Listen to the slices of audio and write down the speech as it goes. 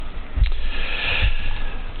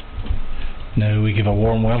Now we give a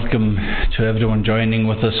warm welcome to everyone joining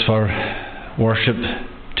with us for worship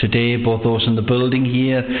today, both those in the building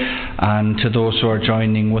here and to those who are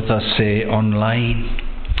joining with us online.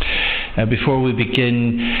 Before we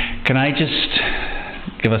begin, can I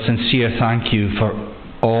just give a sincere thank you for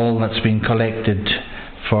all that's been collected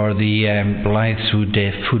for the Blythe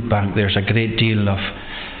Food Bank. There's a great deal of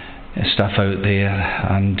stuff out there,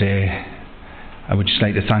 and I would just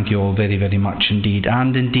like to thank you all very, very much indeed,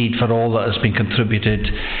 and indeed for all that has been contributed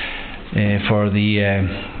for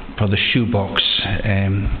the shoebox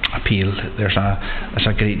appeal. There's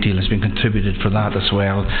a great deal has been contributed for that as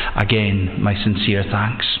well. Again, my sincere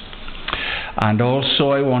thanks. And also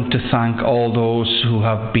I want to thank all those who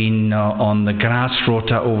have been on the grass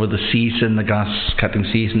rota over the season. The grass cutting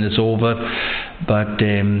season is over, but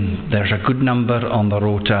there's a good number on the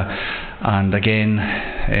rota, and again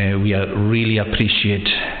we really appreciate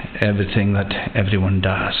everything that everyone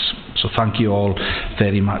does. So thank you all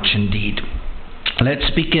very much indeed.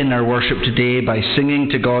 Let's begin our worship today by singing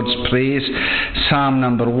to God's praise Psalm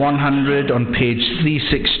number 100 on page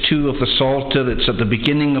 362 of the Psalter. It's at the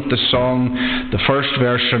beginning of the song, the first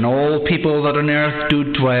verse. And all people that on earth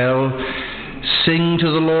do dwell, sing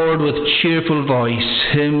to the Lord with cheerful voice,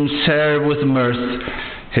 him serve with mirth,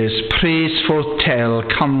 his praise forthtell,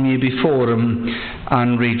 come ye before him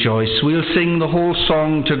and rejoice. We'll sing the whole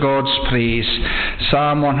song to God's praise.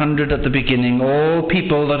 Psalm 100 at the beginning. All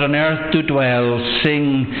people that on earth do dwell,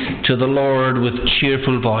 sing to the Lord with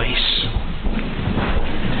cheerful voice.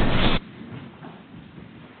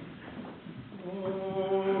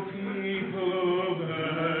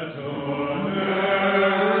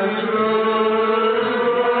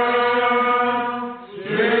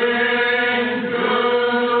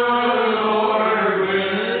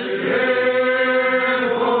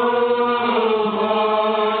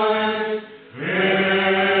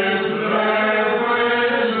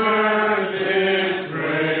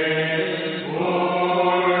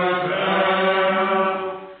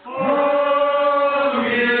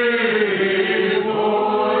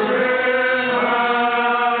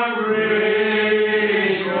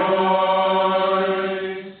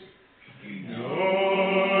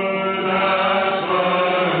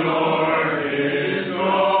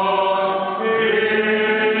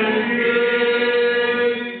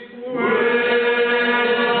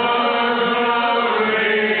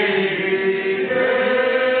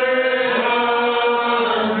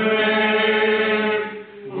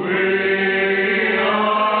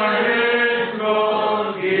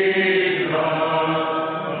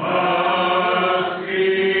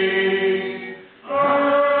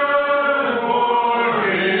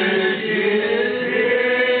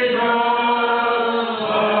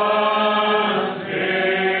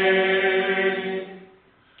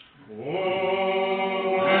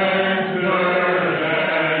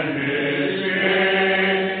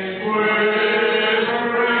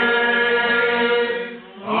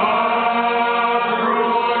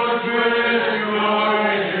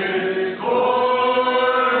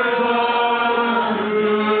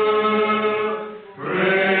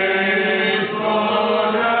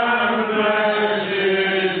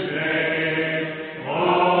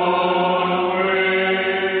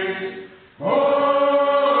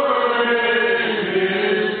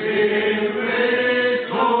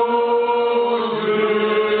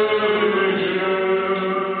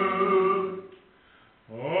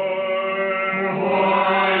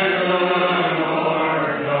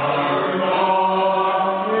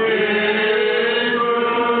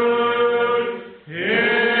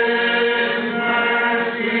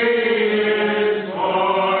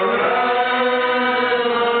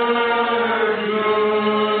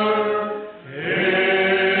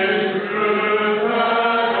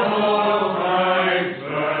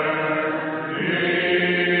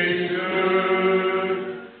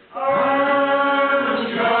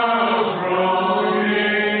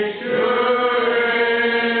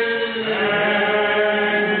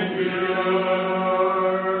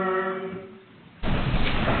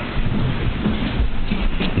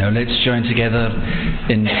 Let's join together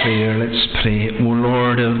in prayer. Let's pray. O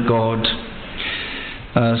Lord our God,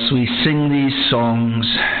 as we sing these songs,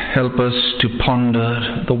 help us to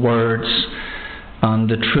ponder the words and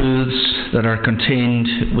the truths that are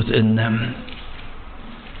contained within them.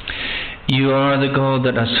 You are the God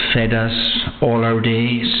that has fed us all our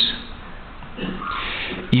days.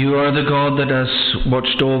 You are the God that has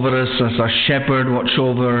watched over us as a shepherd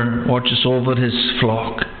watches over his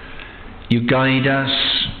flock. You guide us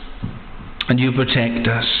and you protect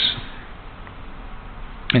us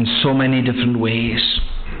in so many different ways.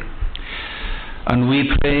 And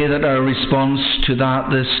we pray that our response to that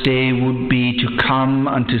this day would be to come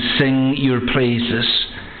and to sing your praises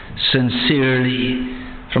sincerely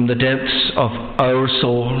from the depths of our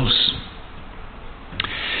souls.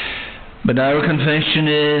 But our confession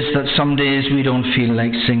is that some days we don't feel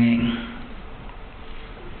like singing.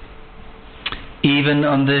 Even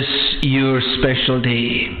on this your special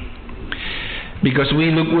day. Because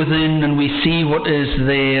we look within and we see what is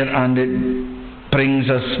there and it brings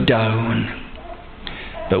us down.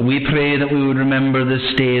 But we pray that we would remember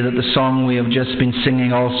this day that the song we have just been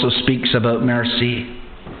singing also speaks about mercy.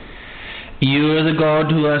 You are the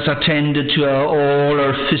God who has attended to all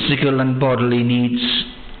our physical and bodily needs.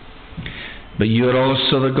 But you are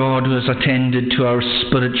also the God who has attended to our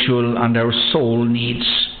spiritual and our soul needs.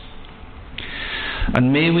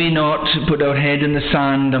 And may we not put our head in the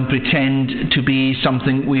sand and pretend to be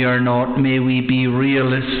something we are not. May we be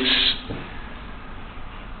realists.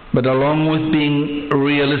 But along with being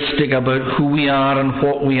realistic about who we are and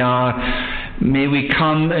what we are, may we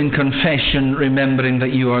come in confession remembering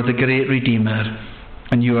that you are the great Redeemer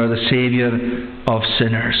and you are the Saviour of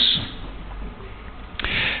sinners.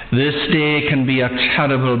 This day can be a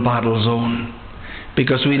terrible battle zone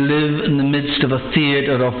because we live in the midst of a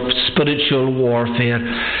theatre of spiritual warfare.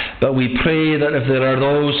 But we pray that if there are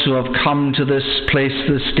those who have come to this place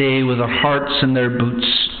this day with their hearts in their boots,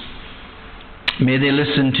 may they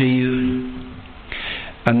listen to you.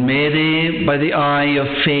 And may they, by the eye of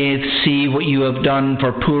faith, see what you have done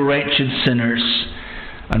for poor wretched sinners.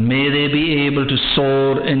 And may they be able to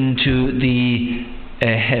soar into the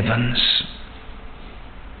heavens.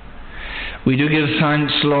 We do give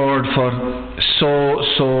thanks, Lord, for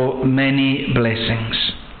so many blessings.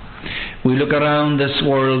 We look around this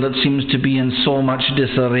world that seems to be in so much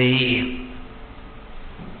disarray.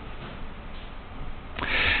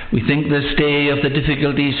 We think this day of the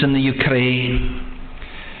difficulties in the Ukraine,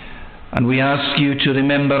 and we ask you to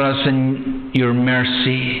remember us in your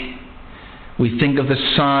mercy. We think of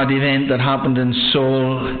the sad event that happened in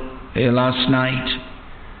Seoul last night,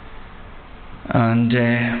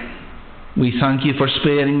 and we thank you for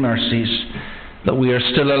sparing mercies, that we are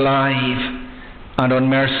still alive and on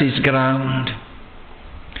mercy's ground.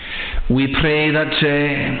 We pray that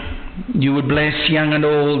you would bless young and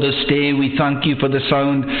old this day. We thank you for the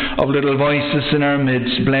sound of little voices in our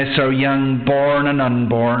midst. Bless our young, born and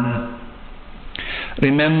unborn.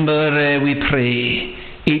 Remember, we pray,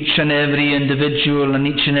 each and every individual and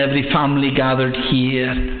each and every family gathered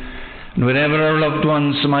here. And wherever our loved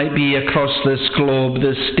ones might be across this globe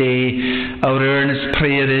this day, our earnest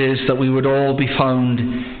prayer is that we would all be found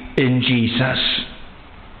in Jesus.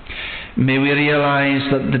 May we realize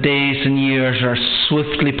that the days and years are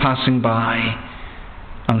swiftly passing by,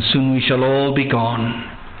 and soon we shall all be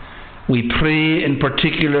gone. We pray in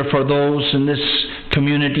particular for those in this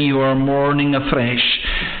community who are mourning afresh.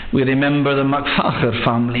 We remember the MacFacher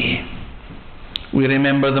family. We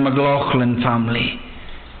remember the McLaughlin family.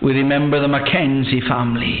 We remember the Mackenzie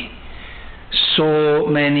family. So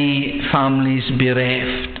many families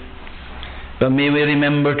bereft. But may we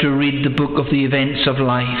remember to read the book of the events of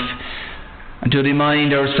life and to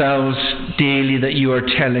remind ourselves daily that you are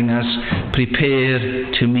telling us,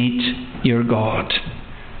 prepare to meet your God.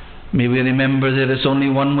 May we remember there is only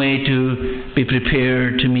one way to be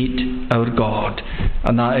prepared to meet our God,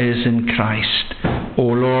 and that is in Christ. O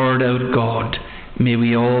Lord, our God, may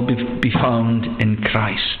we all be found in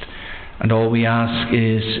Christ. And all we ask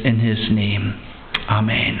is in his name.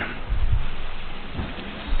 Amen.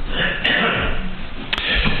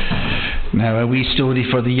 Now, a wee story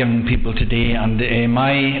for the young people today, and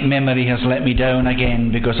my memory has let me down again,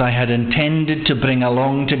 because I had intended to bring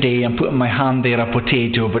along today and put in my hand there a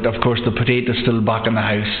potato, but of course the potato's still back in the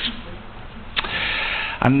house.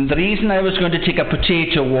 And the reason I was going to take a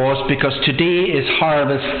potato was because today is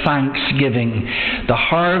Harvest Thanksgiving. The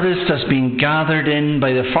harvest has been gathered in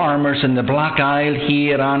by the farmers in the Black Isle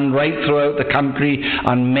here and right throughout the country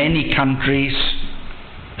and many countries.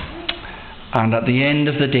 And at the end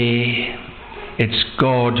of the day, it's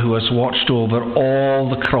God who has watched over all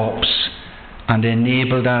the crops and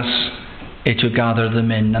enabled us to gather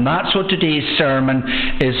them in. And that's what today's sermon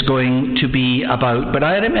is going to be about. But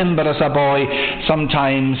I remember as a boy,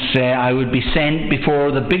 sometimes I would be sent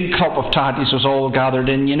before the big crop of tatties was all gathered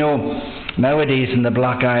in. You know, nowadays in the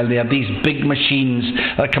Black Isle they have these big machines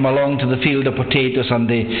that come along to the field of potatoes, and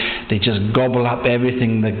they just gobble up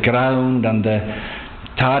everything, the ground and the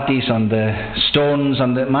tatties and the stones,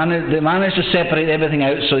 and they manage to separate everything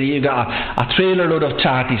out, so you got a trailer load of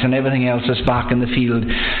tatties and everything else is back in the field.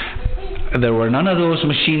 There were none of those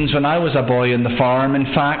machines when I was a boy on the farm. In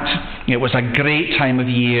fact, it was a great time of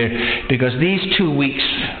year, because these 2 weeks,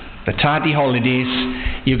 the Taddy holidays,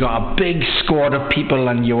 you got a big squad of people,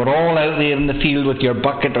 and you were all out there in the field with your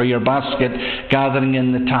bucket or your basket gathering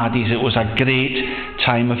in the Taddies. It was a great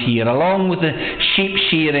time of year. Along with the sheep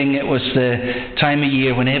shearing, it was the time of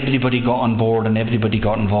year when everybody got on board and everybody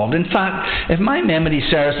got involved. In fact, if my memory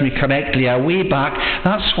serves me correctly, way back,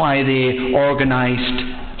 that's why they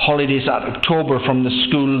organised holidays at October from the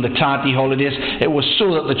school, the Taddy holidays. It was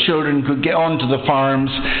so that the children could get onto the farms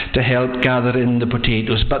to help gather in the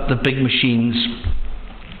potatoes. But the big machines,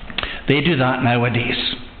 they do that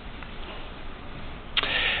nowadays.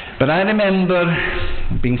 But I remember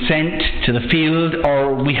being sent to the field,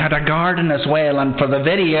 or we had a garden as well, and for the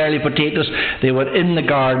very early potatoes, they were in the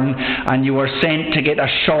garden, and you were sent to get a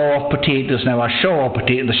shaw of potatoes. Now, a shaw of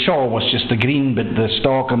potatoes, the shaw was just the green bit, the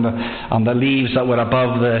stalk and the leaves that were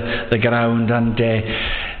above the ground, and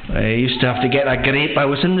I used to have to get a grape. I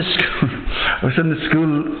was in the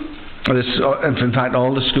school, in fact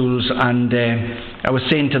all the schools, and I was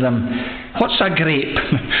saying to them, "What's a grape?"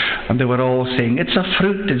 And they were all saying, "It's a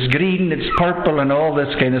fruit, it's green, it's purple," and all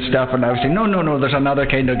this kind of stuff. And I was saying, no, there's another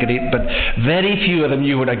kind of grape. But very few of them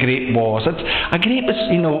knew what a grape was. A grape is,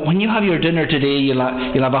 when you have your dinner today, you'll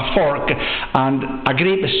have a fork, and a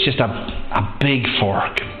grape is just a big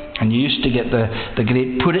fork. And you used to get the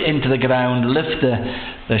grape, put it into the ground, lift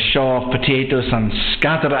the shaw of potatoes and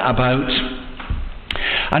scatter it about.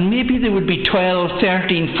 And maybe there would be 12,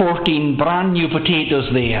 13, 14 brand new potatoes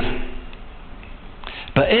there.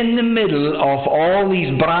 But in the middle of all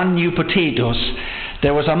these brand new potatoes,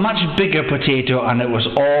 there was a much bigger potato, and it was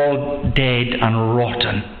all dead and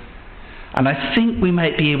rotten. And I think we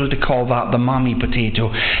might be able to call that the mammy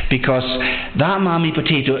potato, because that mammy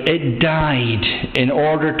potato, it died in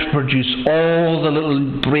order to produce all the little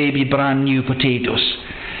baby brand new potatoes.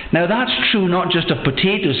 Now that's true not just of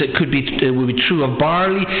potatoes, it would be true of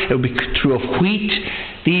barley, it would be true of wheat.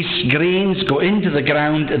 These grains go into the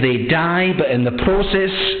ground, they die, but in the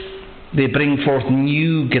process they bring forth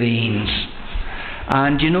new grains.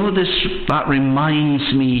 And that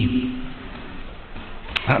reminds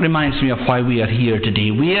me of why we are here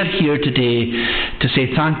today. We are here today to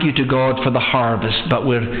say thank you to God for the harvest, but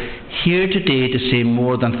we're here today to say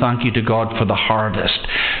more than thank you to God for the harvest.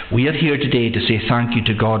 We are here today to say thank you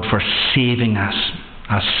to God for saving us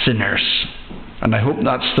as sinners. And I hope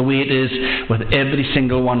that's the way it is with every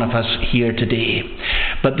single one of us here today.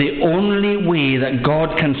 But the only way that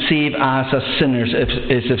God can save us as sinners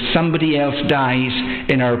is if somebody else dies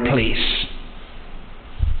in our place.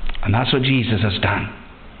 And that's what Jesus has done.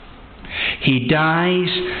 He dies,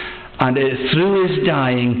 and through his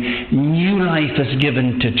dying, new life is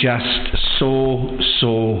given to just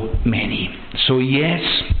so many. So yes,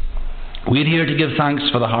 we're here to give thanks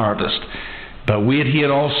for the harvest, but we're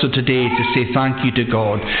here also today to say thank you to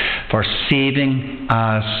God for saving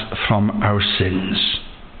us from our sins.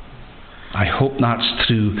 I hope that's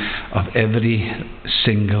true of every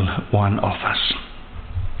single one of us.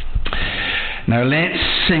 Now let's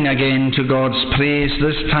sing again to God's praise.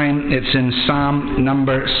 This time it's in Psalm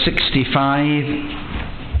number 65.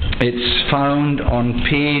 It's found on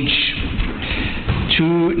page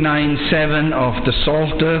 297 of the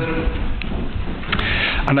Psalter.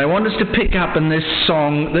 And I want us to pick up in this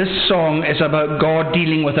song. This song is about God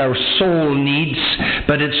dealing with our soul needs,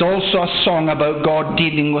 but it's also a song about God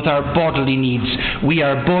dealing with our bodily needs. We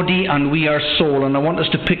are body and we are soul, and I want us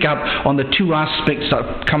to pick up on the two aspects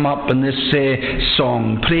that come up in this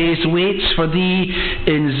song. Praise waits for thee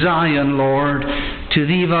in Zion, Lord. To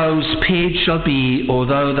thee vows paid shall be, O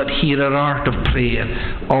thou that hearer art of prayer.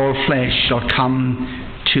 All flesh shall come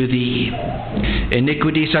to thee.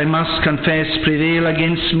 Iniquities, I must confess, prevail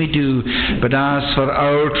against me do, but as for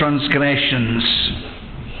our transgressions,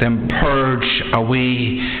 them purge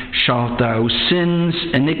away shalt thou. Sins,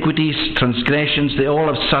 iniquities, transgressions, they all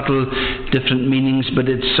have subtle different meanings, but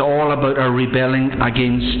it's all about our rebelling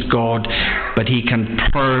against God. But he can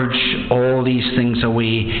purge all these things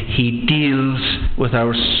away. He deals with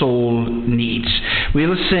our soul needs.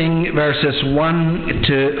 We'll sing verses 1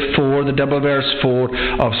 to 4, the double verse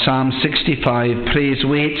 4 of Psalm 65. Praise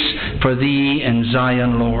waits for thee in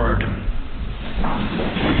Zion, Lord.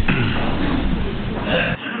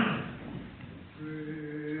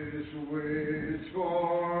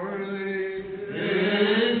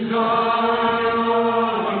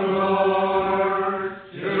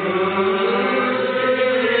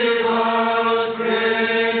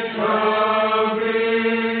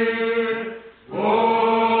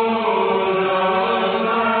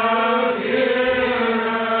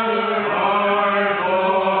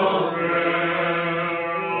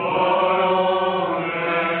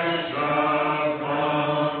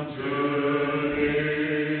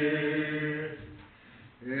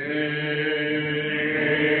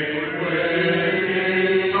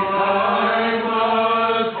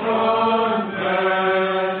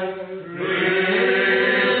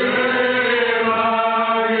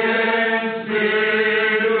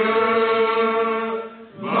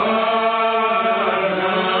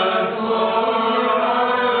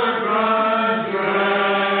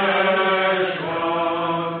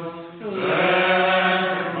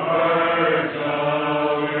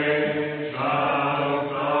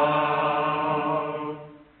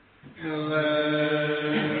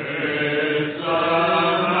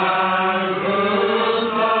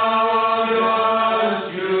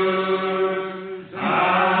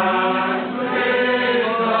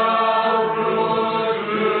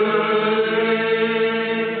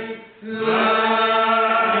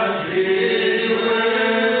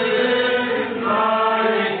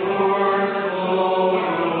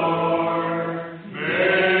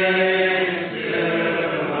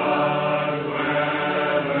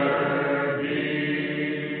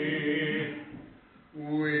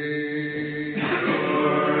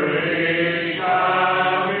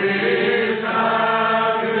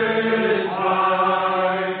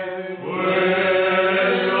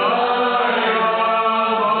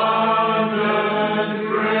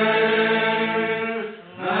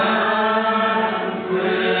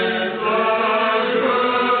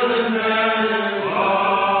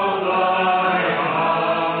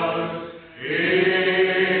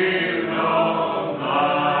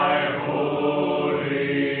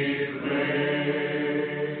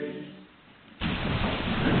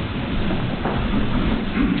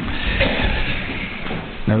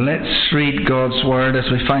 Well, let's read God's Word as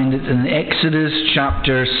we find it in Exodus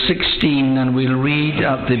chapter 16, and we'll read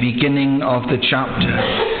at the beginning of the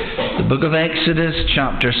chapter. The book of Exodus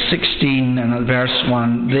chapter 16 and at verse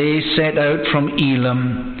 1. They set out from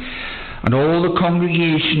Elim, and all the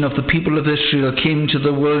congregation of the people of Israel came to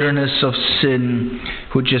the wilderness of Sin,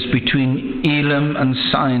 which is between Elim and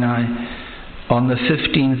Sinai, on the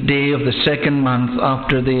 15th day of the second month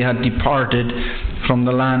after they had departed from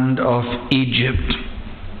the land of Egypt.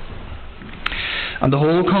 And the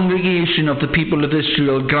whole congregation of the people of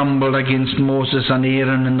Israel grumbled against Moses and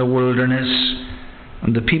Aaron in the wilderness.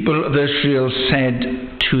 And the people of Israel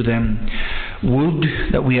said to them,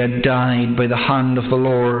 "Would that we had died by the hand of the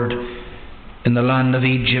Lord in the land of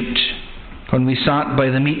Egypt, when we sat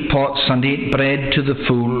by the meat pots and ate bread to the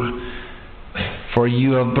full. For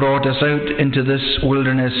you have brought us out into this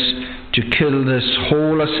wilderness to kill this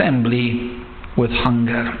whole assembly with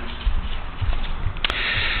hunger."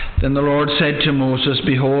 Then the Lord said to Moses,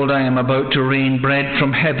 "Behold, I am about to rain bread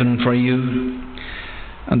from heaven for you,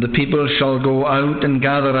 and the people shall go out and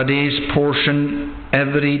gather a day's portion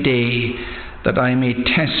every day, that I may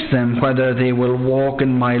test them whether they will walk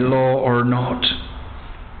in my law or not.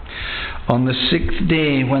 On the 6th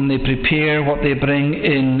day, when they prepare what they bring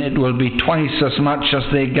in, it will be twice as much as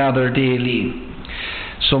they gather daily."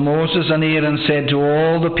 So Moses and Aaron said to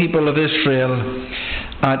all the people of Israel,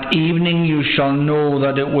 "At evening you shall know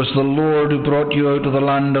that it was the Lord who brought you out of the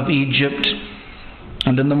land of Egypt.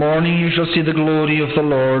 And in the morning you shall see the glory of the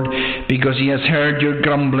Lord, because he has heard your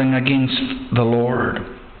grumbling against the Lord.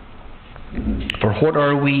 For what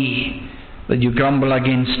are we that you grumble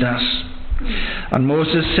against us?" And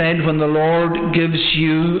Moses said, "When the Lord gives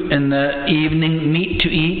you in the evening meat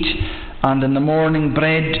to eat, and in the morning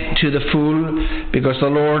bread to the full, because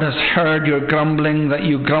the Lord has heard your grumbling, that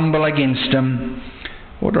you grumble against him,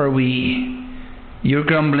 what are we? Your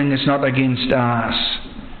grumbling is not against us,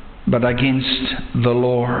 but against the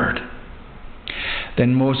Lord."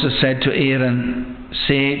 Then Moses said to Aaron,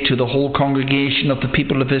 "Say to the whole congregation of the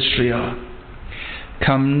people of Israel,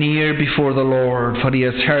 'Come near before the Lord, for he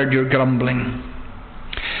has heard your grumbling.'"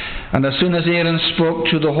 And as soon as Aaron spoke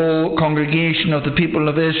to the whole congregation of the people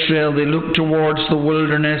of Israel, they looked towards the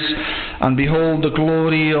wilderness, and behold, the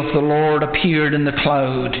glory of the Lord appeared in the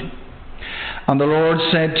cloud. And the Lord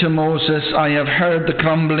said to Moses, "I have heard the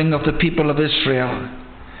grumbling of the people of Israel.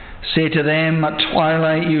 Say to them, at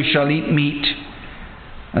twilight you shall eat meat,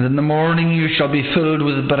 and in the morning you shall be filled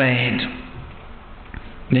with bread.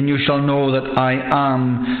 Then you shall know that I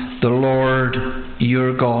am the Lord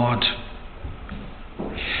your God."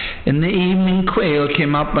 In the evening quail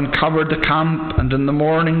came up and covered the camp, and in the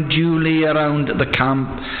morning dew lay around the camp.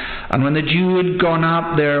 And when the dew had gone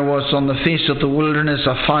up, there was on the face of the wilderness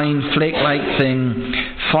a fine flake-like thing,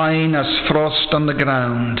 fine as frost on the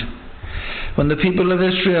ground. When the people of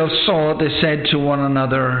Israel saw it, they said to one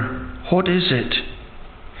another, "What is it?"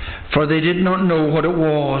 For they did not know what it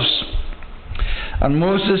was. And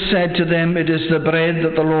Moses said to them, "It is the bread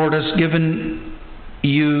that the Lord has given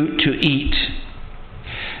you to eat.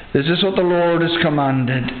 This is what the Lord has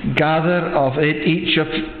commanded. Gather of it each of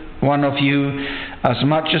one of you as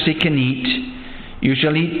much as he can eat. You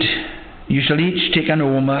shall each take an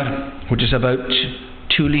omer, which is about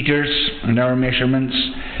 2 litres in our measurements."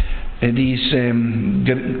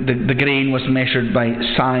 The grain was measured by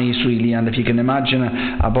size, really, and if you can imagine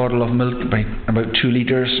a bottle of milk by about 2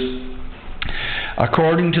 litres.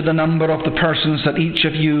 "According to the number of the persons that each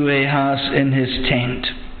of you has in his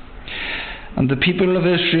tent." And the people of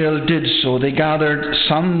Israel did so. They gathered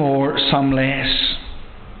some more, some less.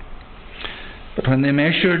 But when they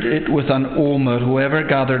measured it with an omer, whoever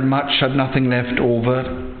gathered much had nothing left over,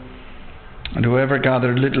 and whoever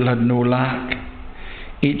gathered little had no lack.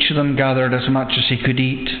 Each of them gathered as much as he could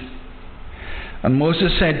eat. And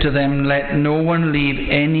Moses said to them, "Let no one leave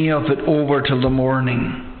any of it over till the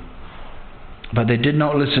morning." But they did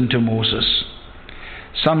not listen to Moses.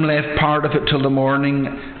 Some left part of it till the morning,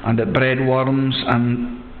 and it bred worms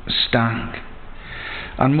and stank.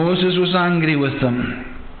 And Moses was angry with them.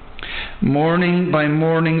 Morning by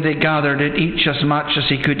morning they gathered it, each as much as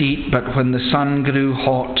he could eat, but when the sun grew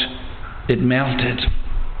hot, it melted.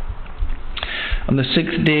 On the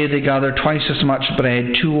 6th day they gathered twice as much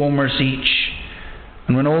bread, 2 omers each.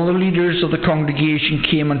 And when all the leaders of the congregation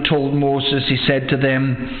came and told Moses, he said to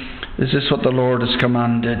them, "This is what the Lord has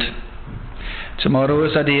commanded. Tomorrow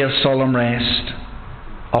is a day of solemn rest,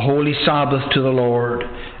 a holy Sabbath to the Lord.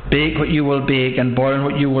 Bake what you will bake, and boil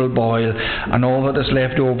what you will boil, and all that is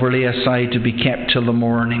left over lay aside to be kept till the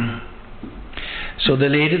morning." So they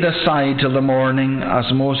laid it aside till the morning,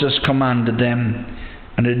 as Moses commanded them,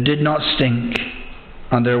 and it did not stink.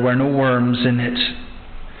 and there were no worms in it.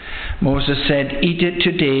 Moses said, "Eat it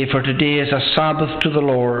today, for today is a Sabbath to the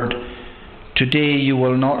Lord. Today you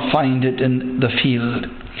will not find it in the field.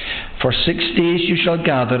 For 6 days you shall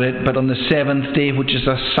gather it, but on the 7th day, which is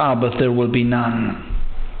a Sabbath, there will be none."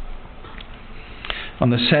 On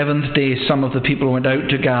the 7th day some of the people went out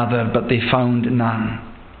to gather, but they found none.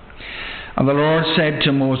 And the Lord said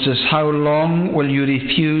to Moses, "How long will you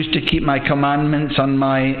refuse to keep my commandments and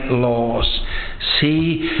my laws?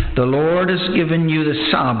 See, the Lord has given you the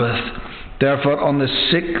Sabbath. Therefore on the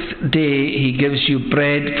 6th day he gives you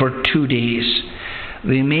bread for 2 days.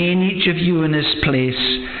 Remain each of you in his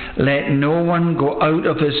place. Let no one go out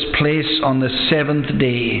of his place on the 7th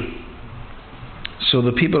day." So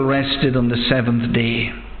the people rested on the 7th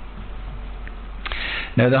day.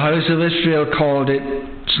 Now the house of Israel called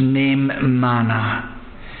its name manna.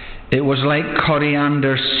 It was like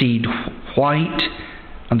coriander seed, white,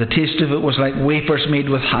 and the taste of it was like wafers made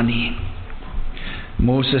with honey.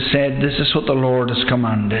 Moses said, "This is what the Lord has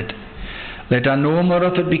commanded. Let an omer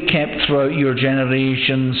of it be kept throughout your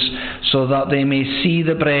generations, so that they may see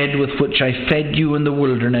the bread with which I fed you in the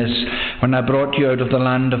wilderness when I brought you out of the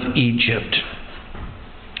land of Egypt."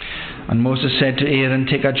 And Moses said to Aaron,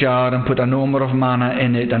 "Take a jar and put an omer of manna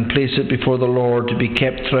in it and place it before the Lord to be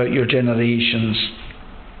kept throughout your generations."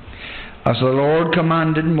 As the Lord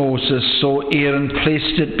commanded Moses, so Aaron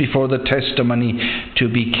placed it before the testimony to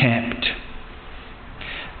be kept.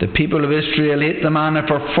 The people of Israel ate the manna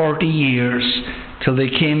for 40 years, till they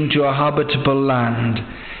came to a habitable land.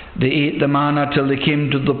 They ate the manna till they came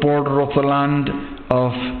to the border of the land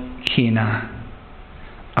of Canaan.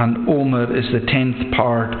 An omer is the 10th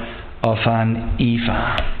part of an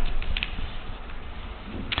ephah.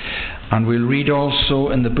 And we'll read also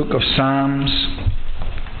in the book of Psalms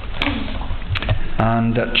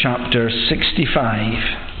and chapter 65.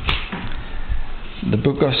 The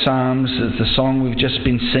book of Psalms is the song we've just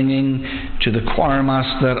been singing to the choir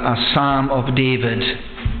master, a psalm of David,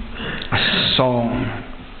 a song.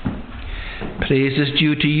 Praise is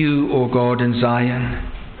due to you, O God, in Zion,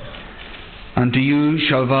 and to you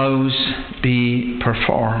shall vows be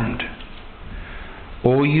performed.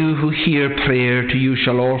 O you who hear prayer, to you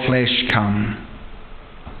shall all flesh come.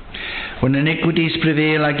 When iniquities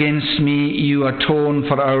prevail against me, you atone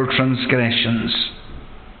for our transgressions.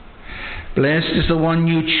 Blessed is the one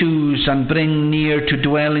you choose and bring near to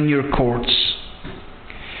dwell in your courts.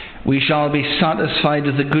 We shall be satisfied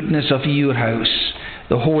with the goodness of your house,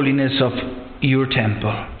 the holiness of your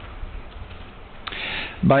temple.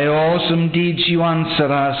 By awesome deeds you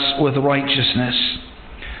answer us with righteousness.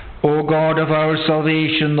 O God of our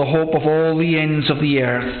salvation, the hope of all the ends of the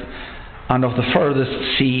earth and of the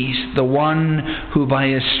furthest seas, the one who by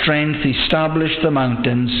his strength established the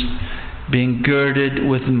mountains, being girded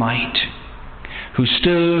with might, who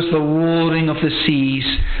stills the roaring of the seas,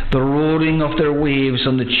 the roaring of their waves,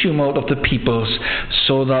 and the tumult of the peoples,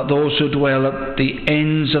 so that those who dwell at the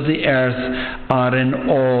ends of the earth are in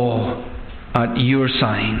awe at your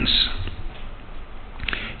signs.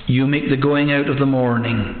 You make the going out of the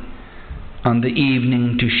morning and the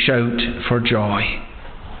evening to shout for joy.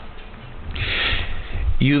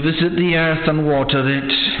 You visit the earth and water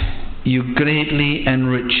it, you greatly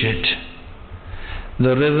enrich it.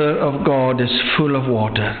 The river of God is full of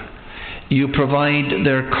water. You provide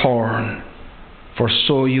their corn, for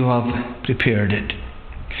so you have prepared it.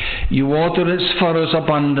 You water its furrows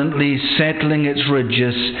abundantly, settling its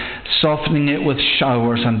ridges, softening it with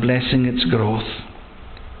showers and blessing its growth.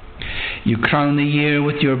 You crown the year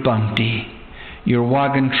with your bounty. Your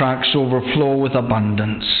wagon tracks overflow with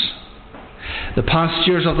abundance. The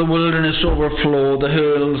pastures of the wilderness overflow. The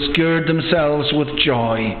hills gird themselves with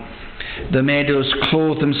joy. The meadows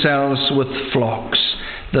clothe themselves with flocks.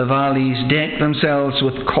 The valleys deck themselves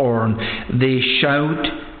with corn. They shout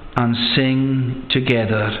and sing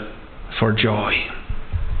together for joy.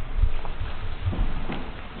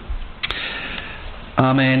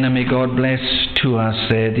 Amen, and may God bless to us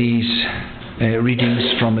these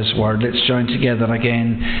readings from His Word. Let's join together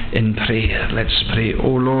again in prayer. Let's pray. O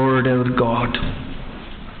Lord our God,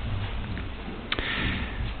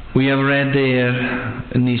 we have read there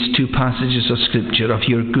in these two passages of Scripture of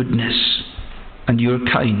your goodness and your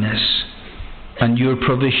kindness and your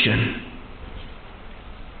provision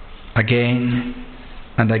again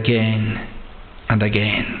and again and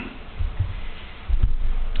again.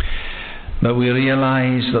 But we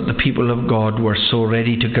realize that the people of God were so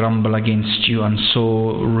ready to grumble against you and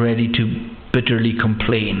so ready to bitterly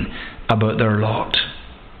complain about their lot.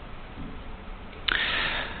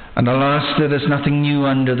 And alas, there is nothing new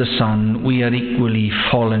under the sun. We are equally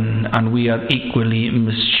fallen and we are equally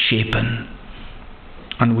misshapen.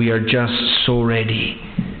 and we are just so ready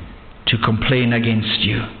to complain against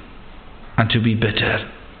you and to be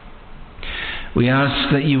bitter. We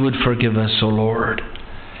ask that you would forgive us, O Lord.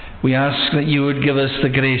 We ask that you would give us the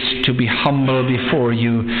grace to be humble before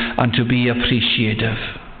you and to be appreciative.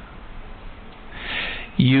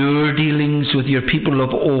 Your dealings with your people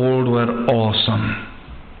of old were awesome,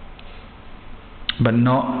 but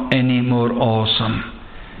not any more awesome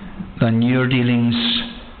than your dealings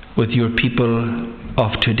with your people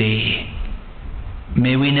of today.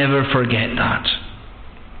 May we never forget that.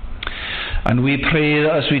 And we pray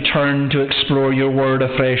that as we turn to explore your word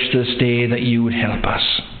afresh this day, that you would help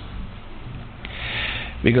us.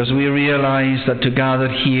 Because we realize that to gather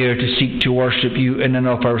here to seek to worship you in and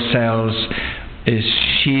of ourselves is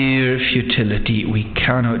sheer futility. We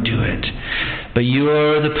cannot do it. But you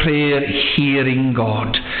are the prayer-hearing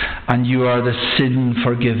God, and you are the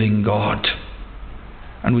sin-forgiving God.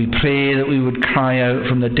 And we pray that we would cry out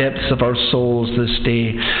from the depths of our souls this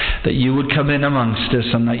day that you would come in amongst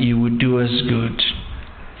us and that you would do us good.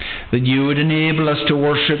 That you would enable us to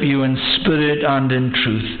worship you in spirit and in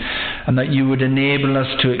truth, and that you would enable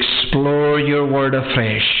us to explore your word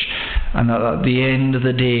afresh, and that at the end of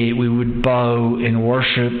the day we would bow in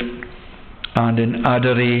worship and in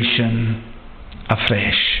adoration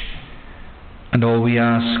afresh. And all we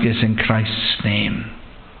ask is in Christ's name.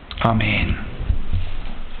 Amen.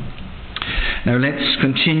 Now let's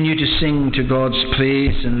continue to sing to God's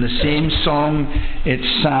praise in the same song. It's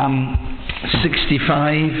Psalm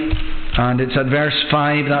 65, and it's at verse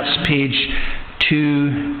 5. That's page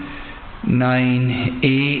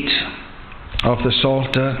 298 of the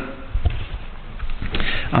Psalter.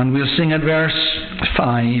 And we'll sing at verse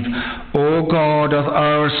 5. O God of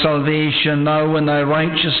our salvation, thou in thy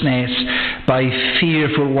righteousness, by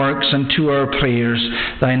fearful works unto our prayers,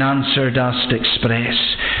 thine answer dost express.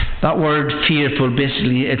 That word fearful,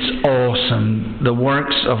 basically, it's awesome. The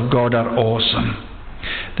works of God are awesome.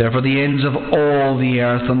 Therefore the ends of all the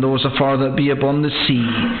earth, and those afar that be upon the sea,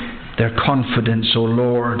 their confidence, O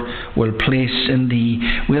Lord, will place in thee.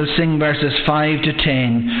 We'll sing verses 5 to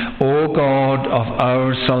 10. O God of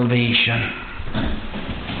our salvation.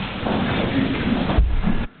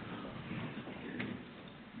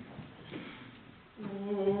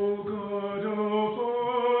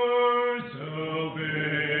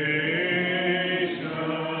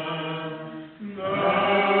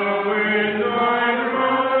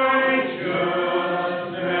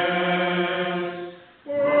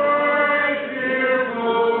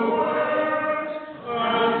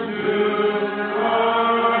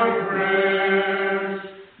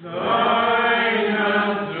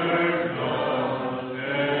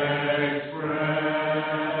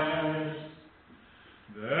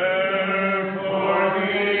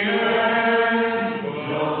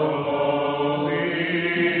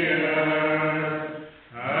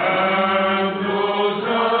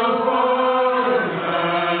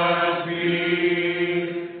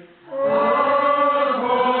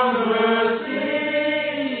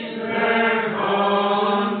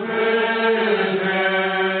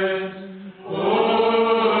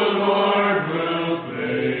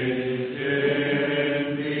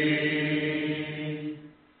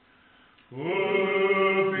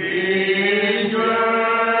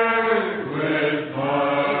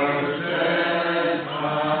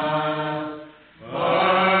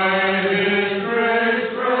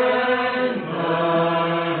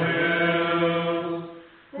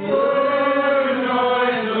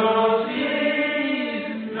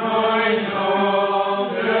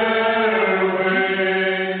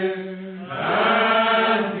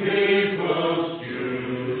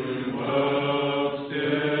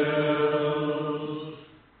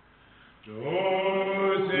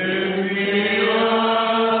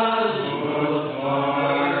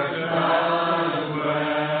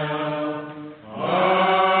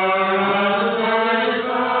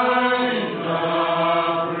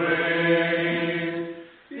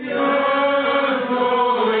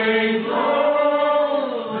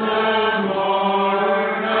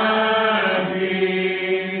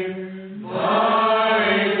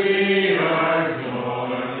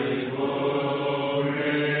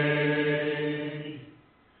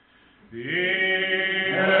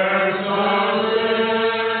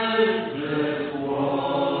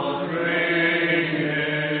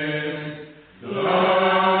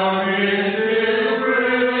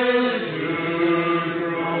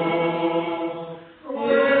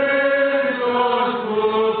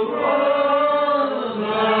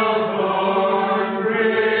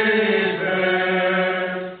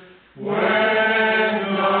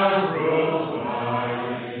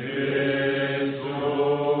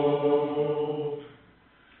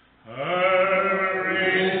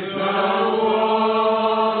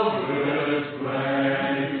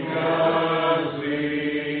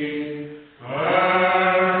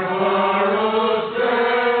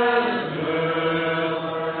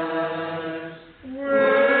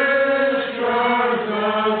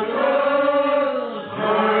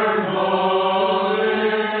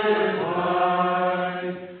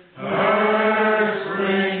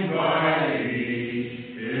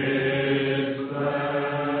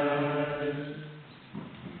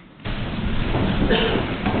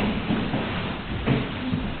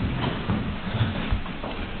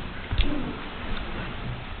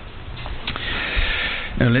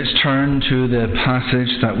 Now let's turn to the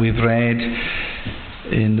passage that we've read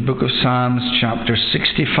in the book of Psalms, chapter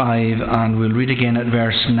 65, and we'll read again at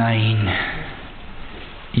verse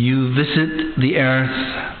 9. You visit the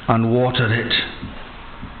earth and water it.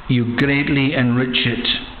 You greatly enrich it.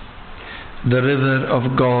 The river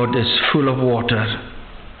of God is full of water.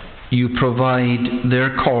 You provide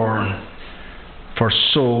their corn, for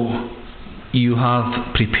so you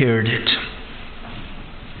have prepared it.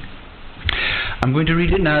 I'm going to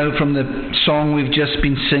read it now from the song we've just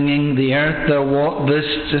been singing. The earth, thou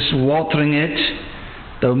this watering it,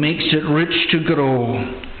 thou makest it rich to grow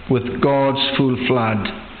with God's full flood.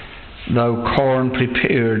 Thou corn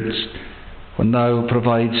prepared when thou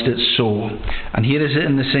providest it so. And here is it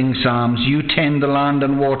in the sing psalms. You tend the land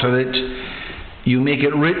and water it. You make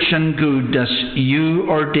it rich and good as you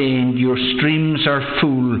ordained. Your streams are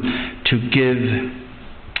full to give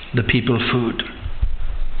the people food.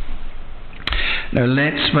 Now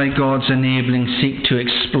let's, by God's enabling, seek to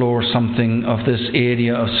explore something of this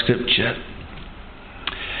area of Scripture.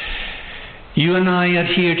 You and I are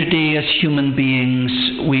here today as human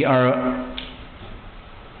beings. We are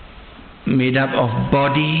made up of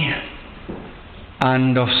body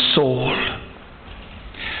and of soul.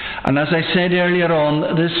 And as I said earlier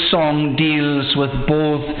on, this song deals with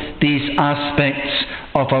both these aspects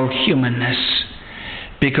of our humanness.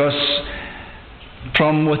 Because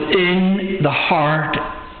from within the heart,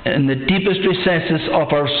 in the deepest recesses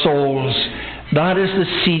of our souls, that is the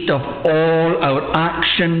seat of all our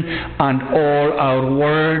action and all our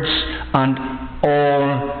words and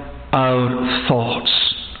all our thoughts.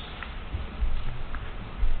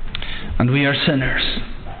 And we are sinners.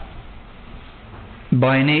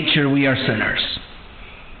 By nature we are sinners.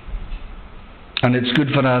 And it's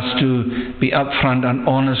good for us to be upfront and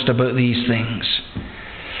honest about these things.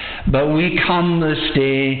 But we come this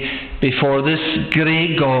day before this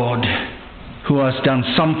great God who has done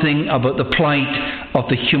something about the plight of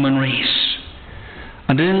the human race.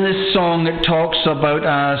 And in this song it talks about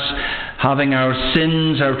us having our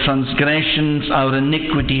sins, our transgressions, our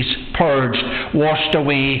iniquities purged, washed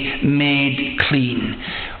away, made clean.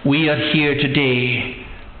 We are here today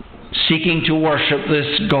seeking to worship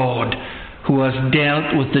this God who has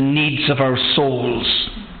dealt with the needs of our souls.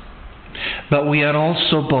 But we are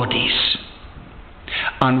also bodies.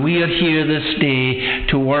 And we are here this day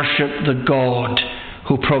to worship the God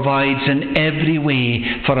who provides in every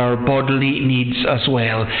way for our bodily needs as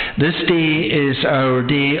well. This day is our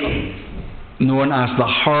day known as the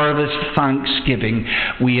Harvest Thanksgiving.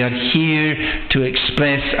 We are here to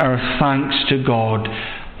express our thanks to God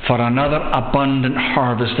for another abundant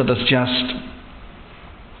harvest that has just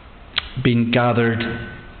been gathered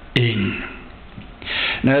in.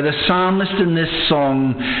 Now the psalmist in this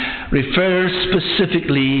song refers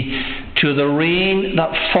specifically to the rain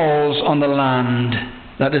that falls on the land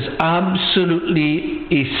that is absolutely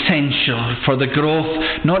essential for the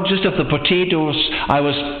growth, not just of the potatoes I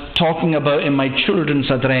was talking about in my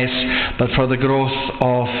children's address, but for the growth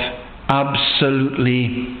of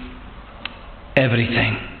absolutely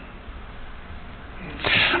everything.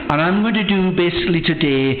 And I'm going to do basically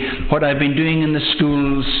today what I've been doing in the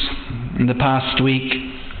schools in the past week,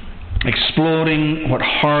 exploring what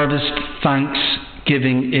harvest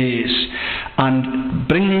thanksgiving is and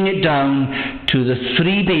bringing it down to the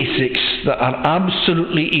three basics that are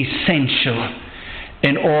absolutely essential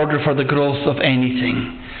in order for the growth of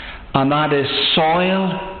anything. And that is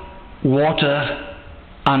soil, water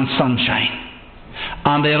and sunshine.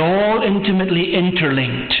 And they're all intimately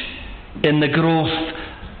interlinked in the growth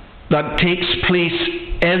that takes place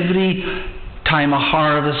every time a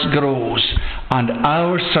harvest grows, and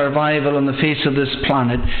our survival on the face of this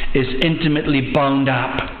planet is intimately bound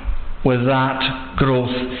up with that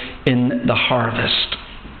growth in the harvest.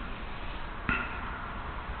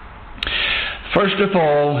 First of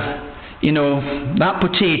all, that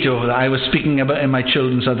potato that I was speaking about in my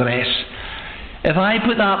children's address, if I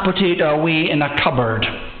put that potato away in a cupboard,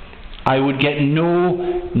 I would get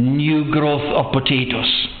no new growth of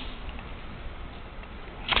potatoes.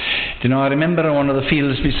 I remember on one of the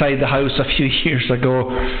fields beside the house a few years ago,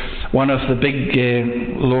 one of the big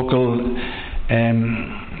local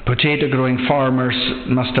potato growing farmers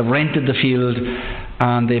must have rented the field,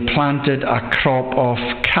 and they planted a crop of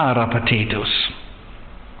Cara potatoes.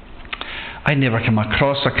 I'd never come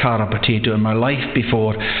across a Cara potato in my life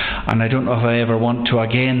before, and I don't know if I ever want to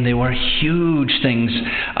again. They were huge things,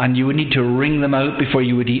 and you would need to wring them out before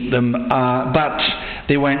you would eat them, but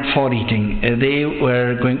they weren't for eating. They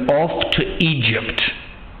were going off to Egypt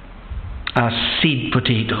as seed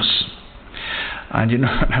potatoes. And you know,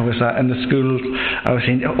 when I was in the school, I was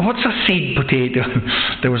saying, what's a seed potato?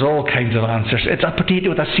 There was all kinds of answers. It's a potato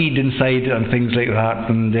with a seed inside and things like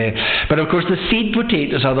that. But of course, the seed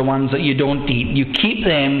potatoes are the ones that you don't eat. You keep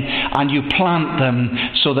them and you plant them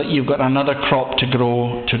so that you've got another crop to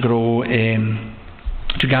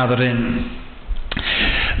gather in.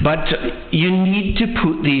 But you need to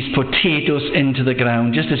put these potatoes into the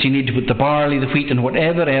ground, just as you need to put the barley, the wheat, and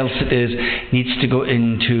whatever else it is needs to go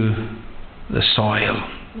into the soil.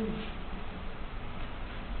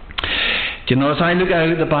 Do you know, as I look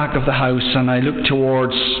out the back of the house and I look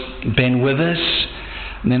towards Ben Withers,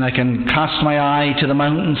 and then I can cast my eye to the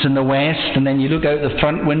mountains in the west, and then you look out the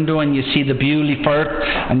front window and you see the Bewley Firth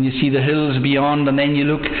and you see the hills beyond, and then you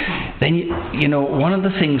look, you know, one of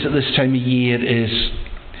the things at this time of year is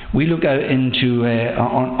we look out into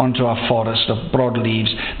onto our forest of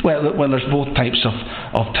broadleaves. Well, there's both types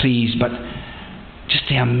of trees, but just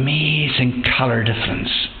the amazing colour difference.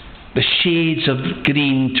 The shades of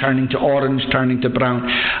green turning to orange, turning to brown.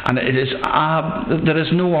 And it is there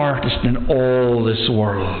is no artist in all this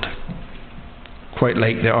world quite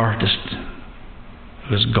like the artist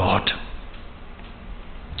who is God.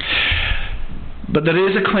 But there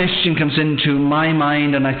is a question comes into my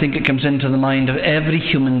mind, and I think it comes into the mind of every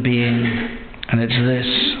human being, and it's this: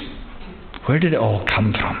 where did it all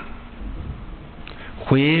come from?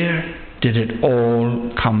 Where did it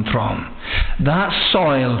all come from? That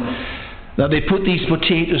soil that they put these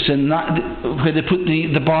potatoes in, where they put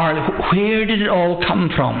the barley, where did it all come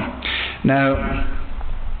from? Now,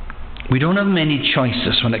 we don't have many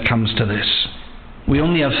choices when it comes to this. We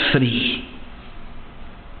only have three.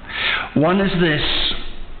 One is this: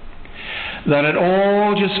 that it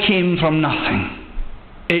all just came from nothing.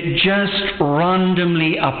 It just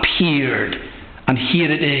randomly appeared, and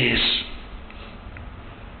here it is.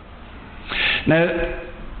 Now,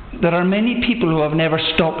 there are many people who have never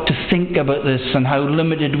stopped to think about this and how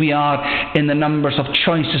limited we are in the numbers of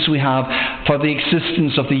choices we have for the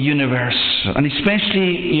existence of the universe. And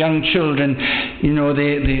especially young children, you know,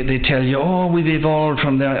 they tell you, oh, we've evolved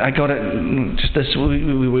from there. I got it, just this,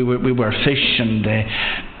 we were fish, and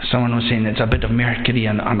someone was saying it's a bit of mercury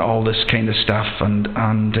and all this kind of stuff.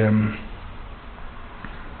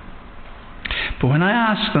 But when I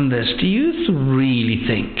ask them this, do you really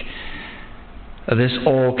think this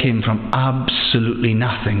all came from absolutely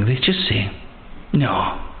nothing? They just say,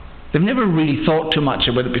 no. They've never really thought too much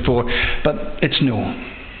about it before, but it's no.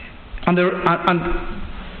 And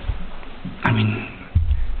I mean,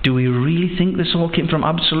 do we really think this all came from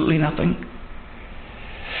absolutely nothing?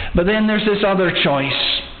 But then there's this other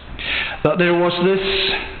choice, that there was this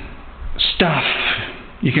stuff.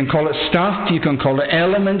 You can call it stuff, you can call it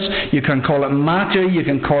elements, you can call it matter, you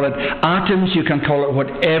can call it atoms, you can call it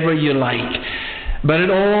whatever you like. But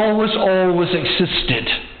it always existed.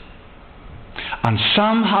 And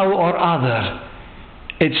somehow or other,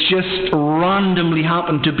 it's just randomly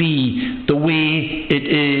happened to be the way it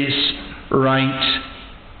is right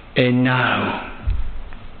now.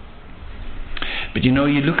 But you know,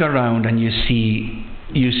 you look around and you see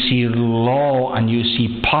law, and you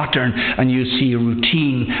see pattern, and you see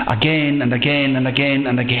routine again and again and again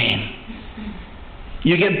and again.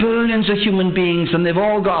 You get billions of human beings, and they've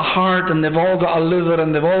all got a heart, and they've all got a liver,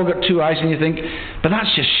 and they've all got two eyes, and you think, but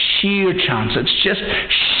that's just sheer chance. It's just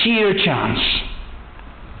sheer chance.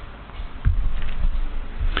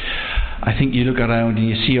 I think you look around and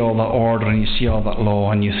you see all that order and you see all that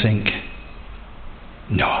law, and you think,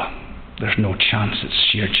 no, there's no chance. It's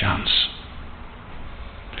sheer chance.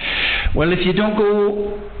 Well, if you don't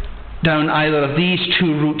go down either of these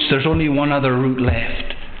two routes, there's only one other route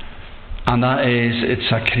left. And that is,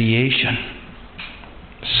 it's a creation.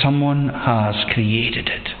 Someone has created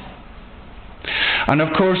it. And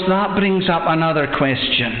of course that brings up another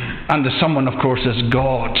question. And the someone, of course, is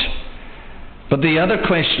God. But the other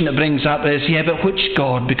question it brings up is, yeah, but which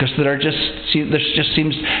God? Because there just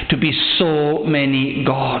seems to be so many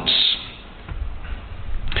gods.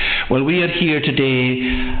 Well, we are here today,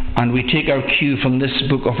 and we take our cue from this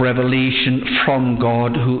book of Revelation from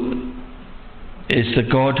God, who is the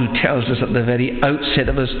God who tells us at the very outset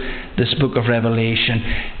of this book of Revelation,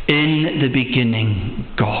 in the beginning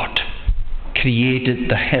God created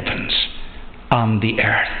the heavens and the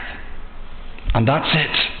earth. And that's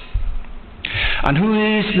it. And who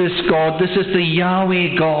is this God? This is the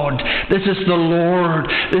Yahweh God. This is the Lord.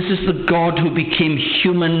 This is the God who became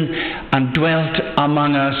human and dwelt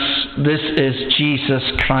among us. This is Jesus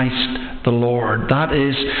Christ the Lord. That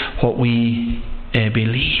is what we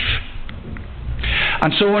believe.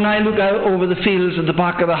 And so when I look out over the fields at the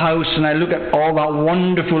back of the house, and I look at all that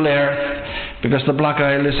wonderful earth, because the Black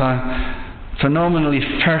Isle is a phenomenally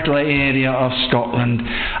fertile area of Scotland,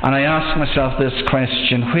 and I ask myself this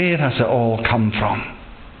question: where has it all come from?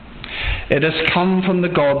 It has come from the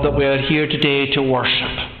God that we are here today to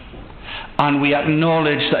worship. And we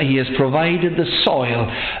acknowledge that He has provided the soil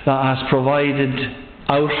that has provided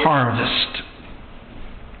our harvest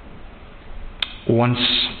once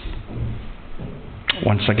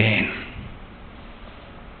again.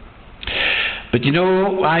 But you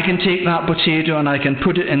know, I can take that potato and I can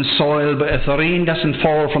put it in soil, but if the rain doesn't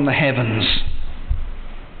fall from the heavens,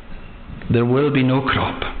 there will be no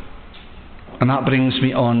crop. And that brings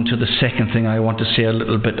me on to the second thing I want to say a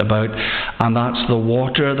little bit about, and that's the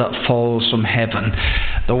water that falls from heaven.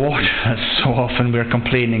 The water that so often we're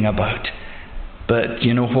complaining about. But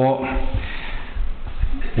you know what?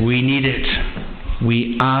 We need it.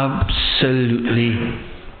 We absolutely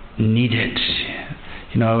need it.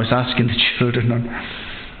 You know, I was asking the children on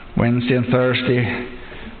Wednesday and Thursday,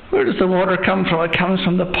 where does the water come from? It comes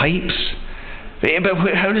from the pipes. But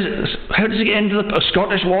how does it get into the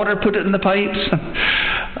Scottish water? Put it in the pipes,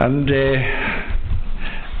 and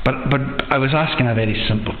but I was asking a very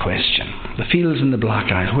simple question: the fields in the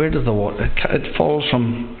Black Isle, where does the water? It falls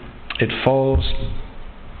from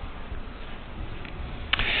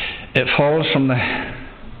the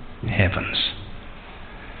heavens.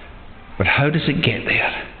 But how does it get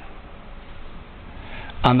there?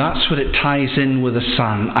 And that's what it ties in with the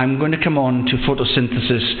sun. I'm going to come on to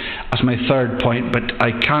photosynthesis as my third point, but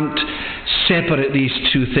I can't separate these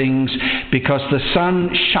two things, because the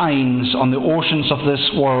sun shines on the oceans of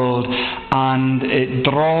this world and it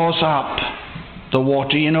draws up the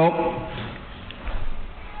water, you know.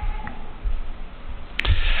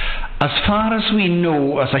 As far as we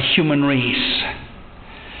know as a human race,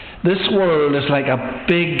 this world is like a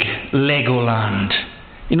big Legoland.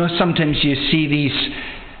 You know, sometimes you see these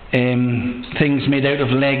things made out of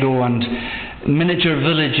Lego and miniature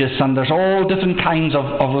villages, and there's all different kinds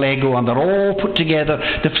of Lego, and they're all put together,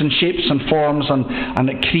 different shapes and forms, and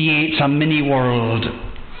it creates a mini world.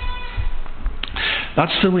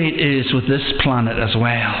 That's the way it is with this planet as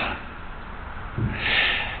well.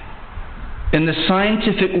 In the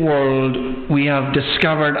scientific world, we have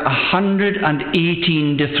discovered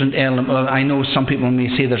 118 different elements. Well, I know some people may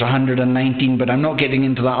say there's 119, but I'm not getting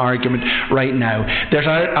into that argument right now. There's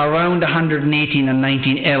around 118 and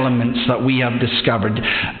 19 elements that we have discovered.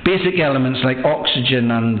 Basic elements like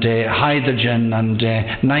oxygen and hydrogen and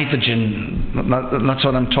nitrogen. That's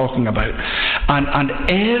what I'm talking about. And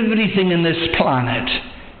everything in this planet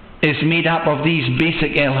is made up of these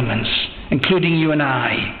basic elements, including you and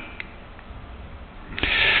I.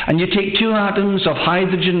 And you take two atoms of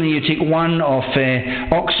hydrogen and you take one of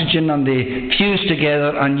oxygen, and they fuse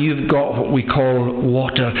together, and you've got what we call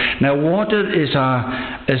water. Now, water is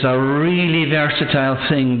a really versatile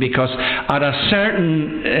thing, because at a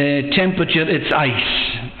certain temperature it's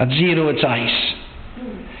ice. At zero it's ice.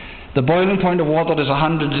 The boiling point of water is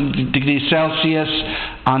 100 degrees Celsius,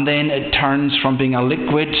 and then it turns from being a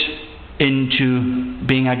liquid into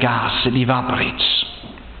being a gas. It evaporates.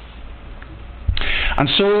 And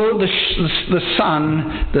so the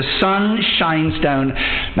sun shines down.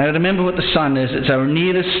 Now remember what the sun is. It's our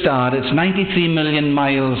nearest star. It's 93 million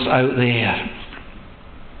miles out there.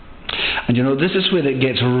 And you know, this is where it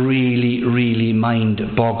gets really, really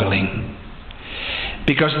mind-boggling.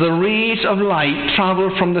 Because the rays of light travel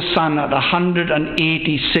from the sun at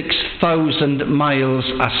 186,000 miles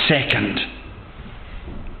a second.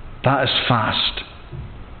 That is fast.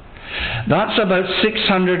 That's about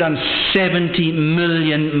 670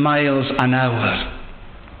 million miles an hour.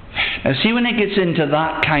 Now see, when it gets into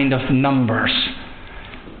that kind of numbers,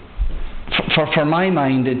 for my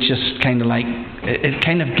mind, it just kind of like, it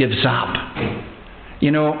kind of gives up.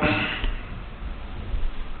 You know,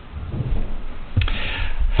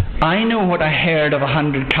 I know what a herd of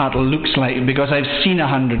 100 cattle looks like, because I've seen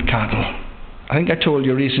 100 cattle. I think I told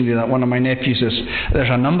you recently that one of my nephews there's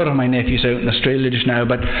a number of my nephews out in Australia just now,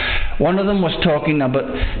 but one of them was talking about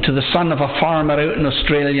to the son of a farmer out in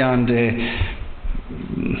Australia, and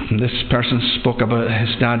this person spoke about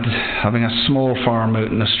his dad having a small farm out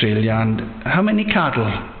in Australia, and how many cattle?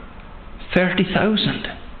 30,000.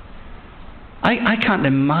 I can't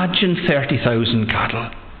imagine 30,000 cattle.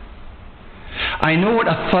 I know what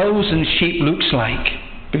 1,000 sheep looks like,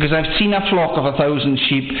 because I've seen a flock of 1,000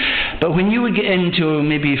 sheep, but when you would get into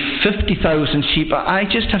maybe 50,000 sheep, I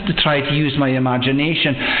just have to try to use my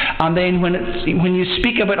imagination. And then when you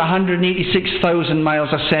speak about 186,000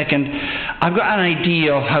 miles a second, I've got an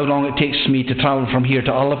idea of how long it takes me to travel from here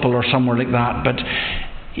to Ullapool or somewhere like that, but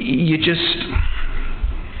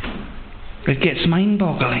it gets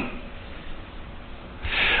mind-boggling.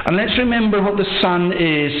 And let's remember what the sun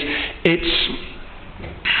is.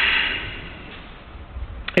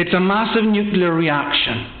 It's a massive nuclear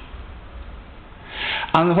reaction.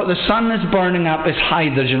 And what the sun is burning up is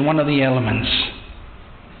hydrogen, one of the elements.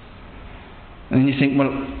 And you think,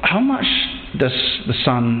 well, how much does the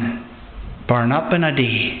sun burn up in a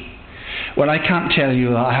day? Well, I can't tell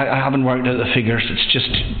you. I haven't worked out the figures. It's just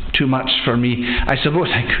too much for me. I suppose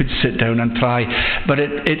I could sit down and try. But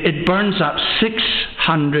it burns up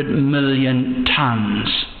 600 million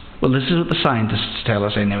tons. Well, this is what the scientists tell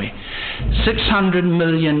us anyway. 600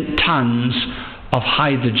 million tons of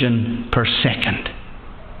hydrogen per second.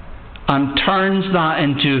 And turns that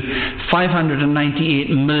into 598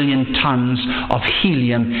 million tons of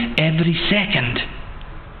helium every second.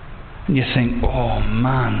 And you think, oh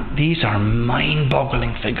man, these are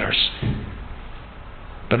mind-boggling figures.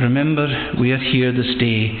 But remember, we are here this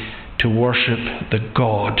day to worship the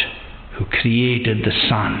God who created the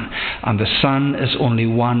sun. And the sun is only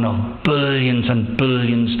one of billions and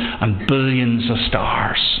billions and billions of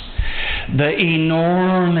stars. The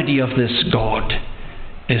enormity of this God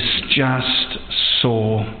is just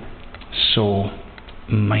so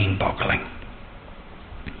mind-boggling.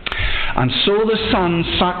 And so the sun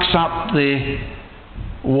sucks up the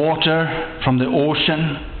water from the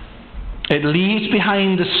ocean. It leaves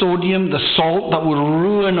behind the sodium, the salt that will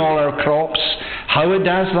ruin all our crops. How it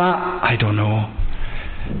does that, I don't know.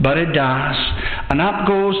 But it does. And up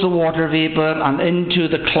goes the water vapour and into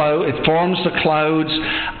the cloud. It forms the clouds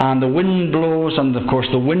and the wind blows, and of course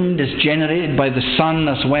the wind is generated by the sun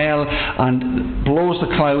as well, and blows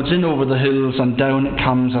the clouds in over the hills, and down it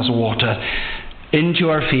comes as water into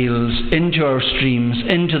our fields, into our streams,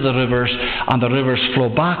 into the rivers, and the rivers flow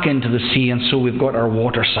back into the sea, and so we've got our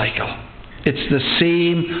water cycle. It's the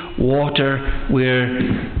same water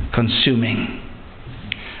we're consuming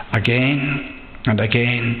again and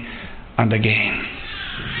again and again.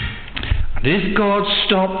 And if God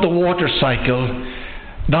stopped the water cycle,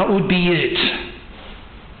 that would be it.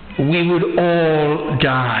 We would all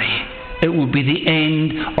die. It would be the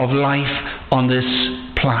end of life on this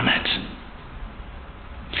planet.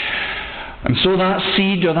 And so that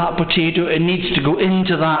seed or that potato, it needs to go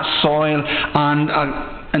into that soil, and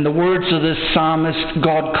in the words of this psalmist,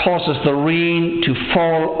 God causes the rain to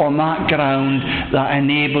fall on that ground that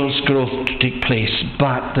enables growth to take place.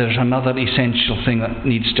 But there's another essential thing that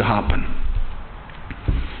needs to happen.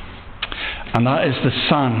 And that is the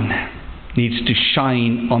sun needs to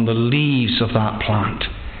shine on the leaves of that plant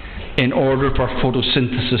in order for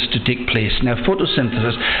photosynthesis to take place. Now,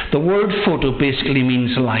 photosynthesis, the word photo basically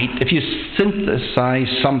means light. If you synthesize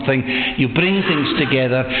something, you bring things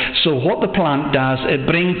together. So what the plant does, it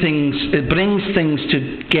brings things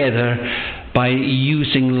together by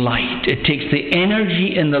using light. It takes the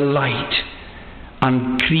energy in the light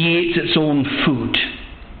and creates its own food.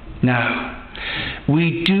 Now,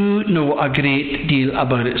 we do know a great deal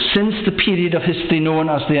about it. Since the period of history known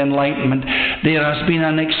as the Enlightenment, there has been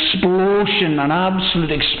an explosion, an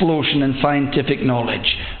absolute explosion in scientific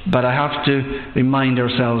knowledge. But I have to remind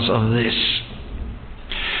ourselves of this.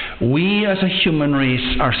 We as a human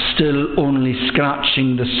race are still only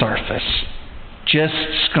scratching the surface. Just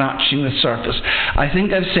scratching the surface. I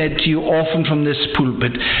think I've said to you often from this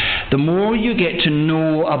pulpit, the more you get to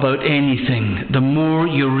know about anything, the more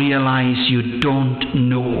you realize you don't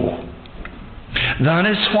know. That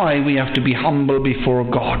is why we have to be humble before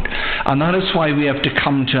God. And that is why we have to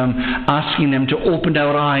come to Him, asking Him to open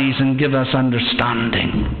our eyes and give us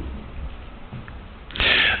understanding.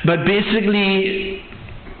 But basically,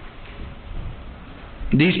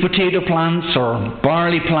 these potato plants or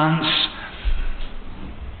barley plants,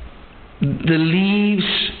 the leaves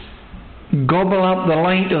gobble up the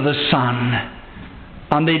light of the sun,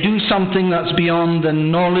 and they do something that's beyond the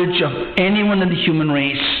knowledge of anyone in the human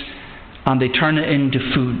race, and they turn it into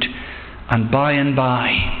food. And by,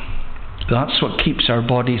 that's what keeps our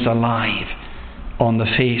bodies alive on the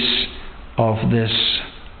face of this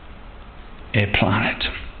planet.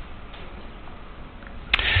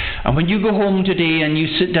 And when you go home today and you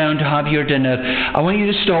sit down to have your dinner, I want you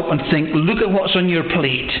to stop and think, look at what's on your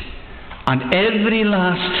plate. And every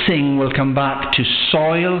last thing will come back to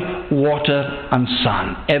soil, water and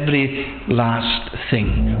sun. Every last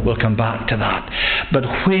thing will come back to that. But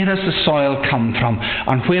where has the soil come from?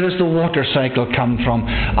 And where has the water cycle come from?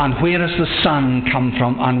 And where has the sun come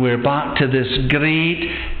from? And we're back to this great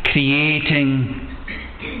creating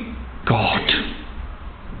God.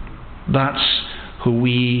 That's who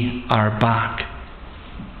we are back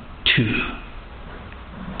to.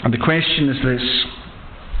 And the question is this: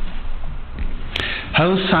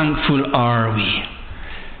 how thankful are we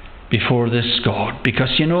before this God. Because,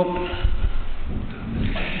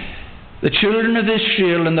 the children of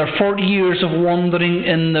Israel in their 40 years of wandering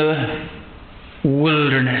in the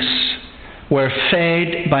wilderness were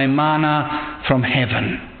fed by manna from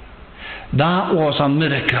heaven. That was a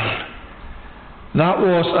miracle. That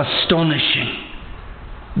was astonishing.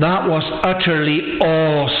 That was utterly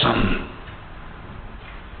awesome.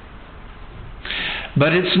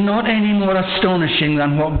 But it's not any more astonishing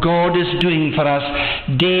than what God is doing for us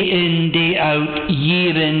day in, day out,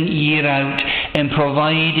 year in, year out, in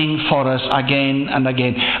providing for us again and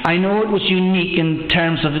again. I know it was unique in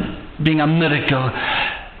terms of it being a miracle,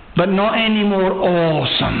 but not any more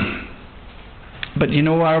awesome. But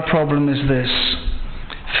our problem is this: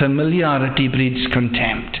 familiarity breeds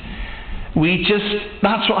contempt.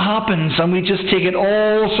 That's what happens, and we just take it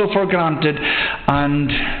all so for granted, and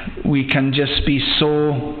we can just be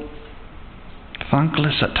so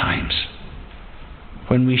thankless at times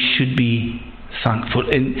when we should be thankful.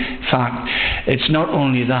 In fact, it's not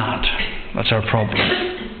only that's our problem.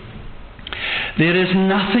 There is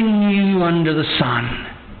nothing new under the sun.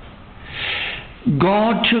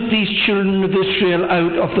 God took these children of Israel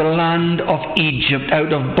out of the land of Egypt,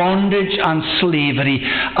 out of bondage and slavery,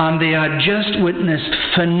 and they had just witnessed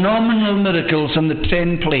phenomenal miracles in the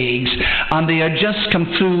 10 plagues, and they had just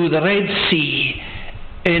come through the Red Sea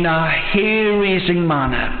in a hair-raising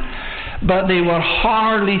manner. But they were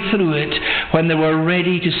hardly through it when they were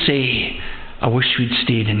ready to say, "I wish we'd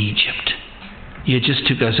stayed in Egypt. You just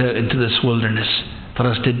took us out into this wilderness for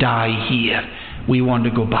us to die here. We want to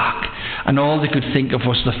go back." And all they could think of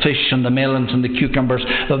was the fish and the melons and the cucumbers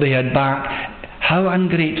that they had back. How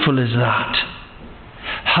ungrateful is that?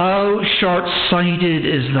 How short-sighted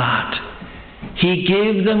is that? He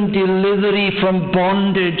gave them delivery from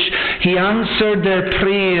bondage. He answered their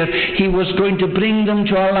prayer. He was going to bring them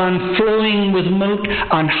to a land flowing with milk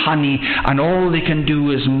and honey, and all they can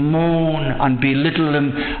do is moan and belittle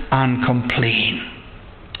him and complain.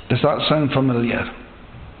 Does that sound familiar?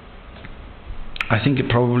 I think it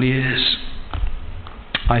probably is.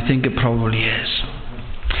 I think it probably is.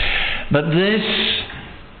 But this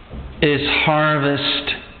is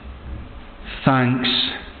harvest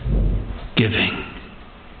thanksgiving.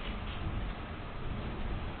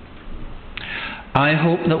 I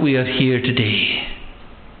hope that we are here today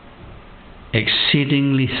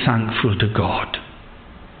exceedingly thankful to God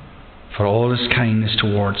for all His kindness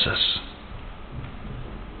towards us.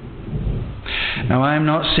 Now, I am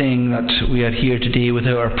not saying that we are here today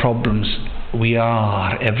without our problems. We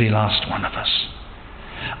are, every last one of us.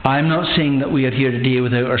 I am not saying that we are here today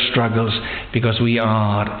without our struggles, because we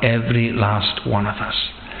are, every last one of us.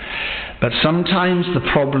 But sometimes the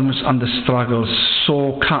problems and the struggles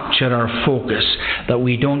so capture our focus that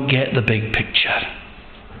we don't get the big picture.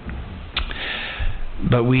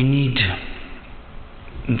 But we need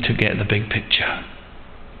to get the big picture.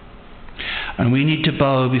 And we need to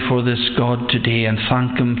bow before this God today and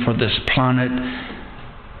thank Him for this planet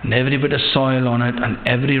and every bit of soil on it and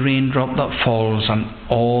every raindrop that falls and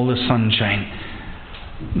all the sunshine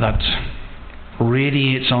that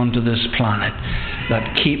radiates onto this planet,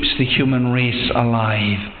 that keeps the human race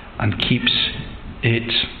alive and keeps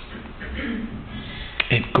it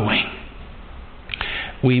going.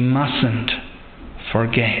 We mustn't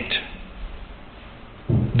forget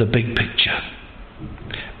the big picture.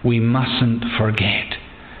 We mustn't forget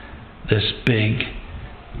this big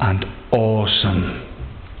and awesome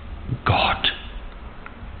God.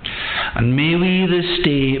 And may we this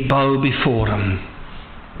day bow before Him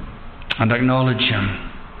and acknowledge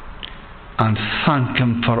Him and thank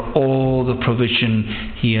Him for all the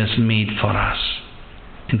provision He has made for us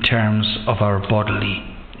in terms of our bodily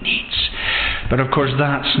needs. But of course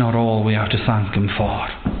that's not all we have to thank Him for.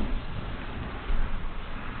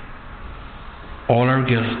 All our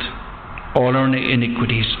guilt, all our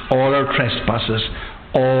iniquities, all our trespasses,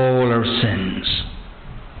 all our sins,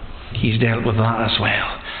 He's dealt with that as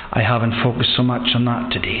well. I haven't focused so much on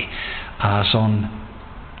that today as on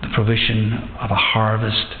the provision of a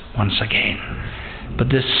harvest once again. But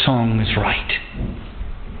this song is right.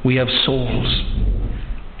 We have souls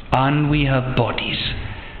and we have bodies,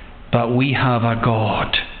 but we have a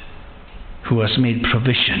God who has made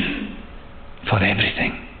provision for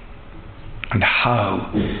everything. And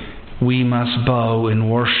how we must bow in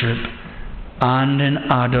worship and in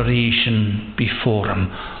adoration before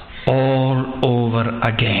Him all over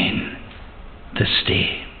again this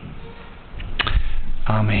day.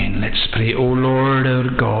 Amen. Let's pray. O Lord our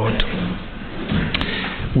God,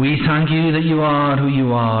 we thank You that You are who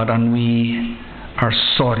You are, and we are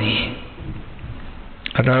sorry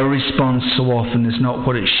that our response so often is not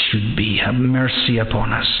what it should be. Have mercy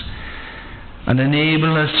upon us. and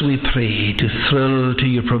enable us, we pray, to thrill to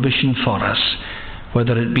your provision for us,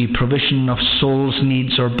 whether it be provision of soul's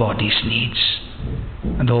needs or body's needs.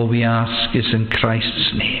 And all we ask is in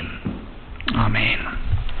Christ's name. Amen.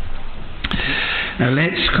 Now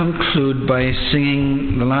let's conclude by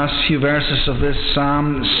singing the last few verses of this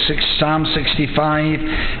Psalm 65.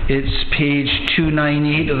 It's page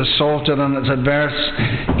 298 of the Psalter, and it's at verse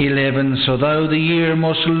 11. So thou the year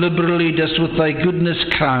most liberally dost with thy goodness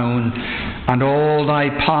crown, and all thy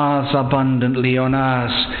paths abundantly on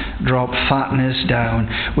us drop fatness down.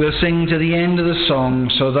 We'll sing to the end of the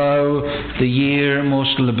song, so thou the year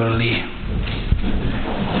most liberally.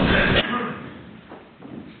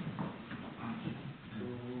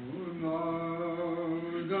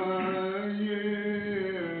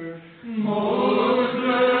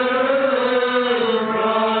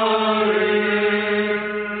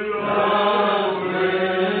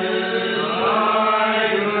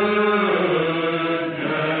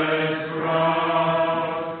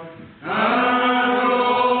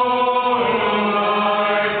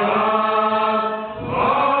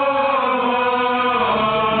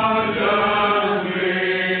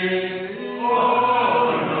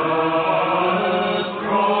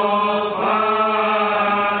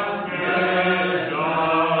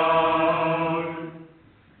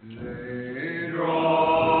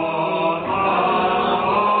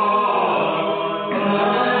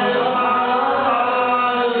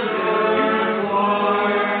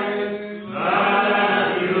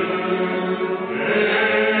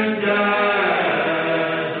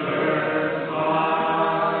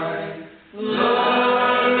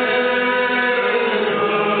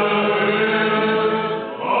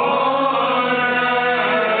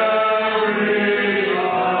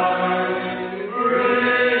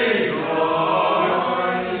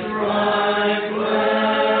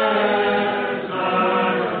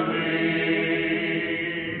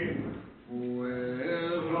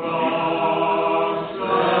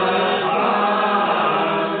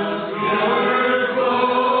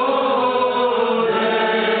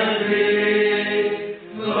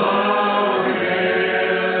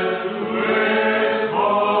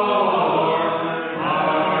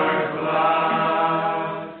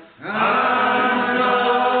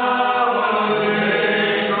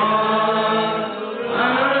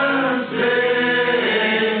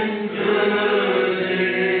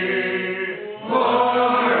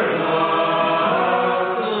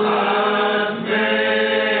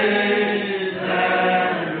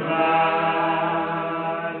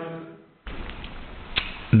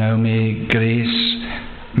 Now may grace,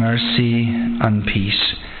 mercy, and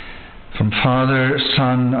peace from Father,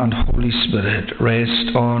 Son, and Holy Spirit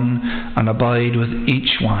rest on and abide with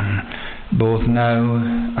each one, both now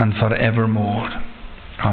and forevermore.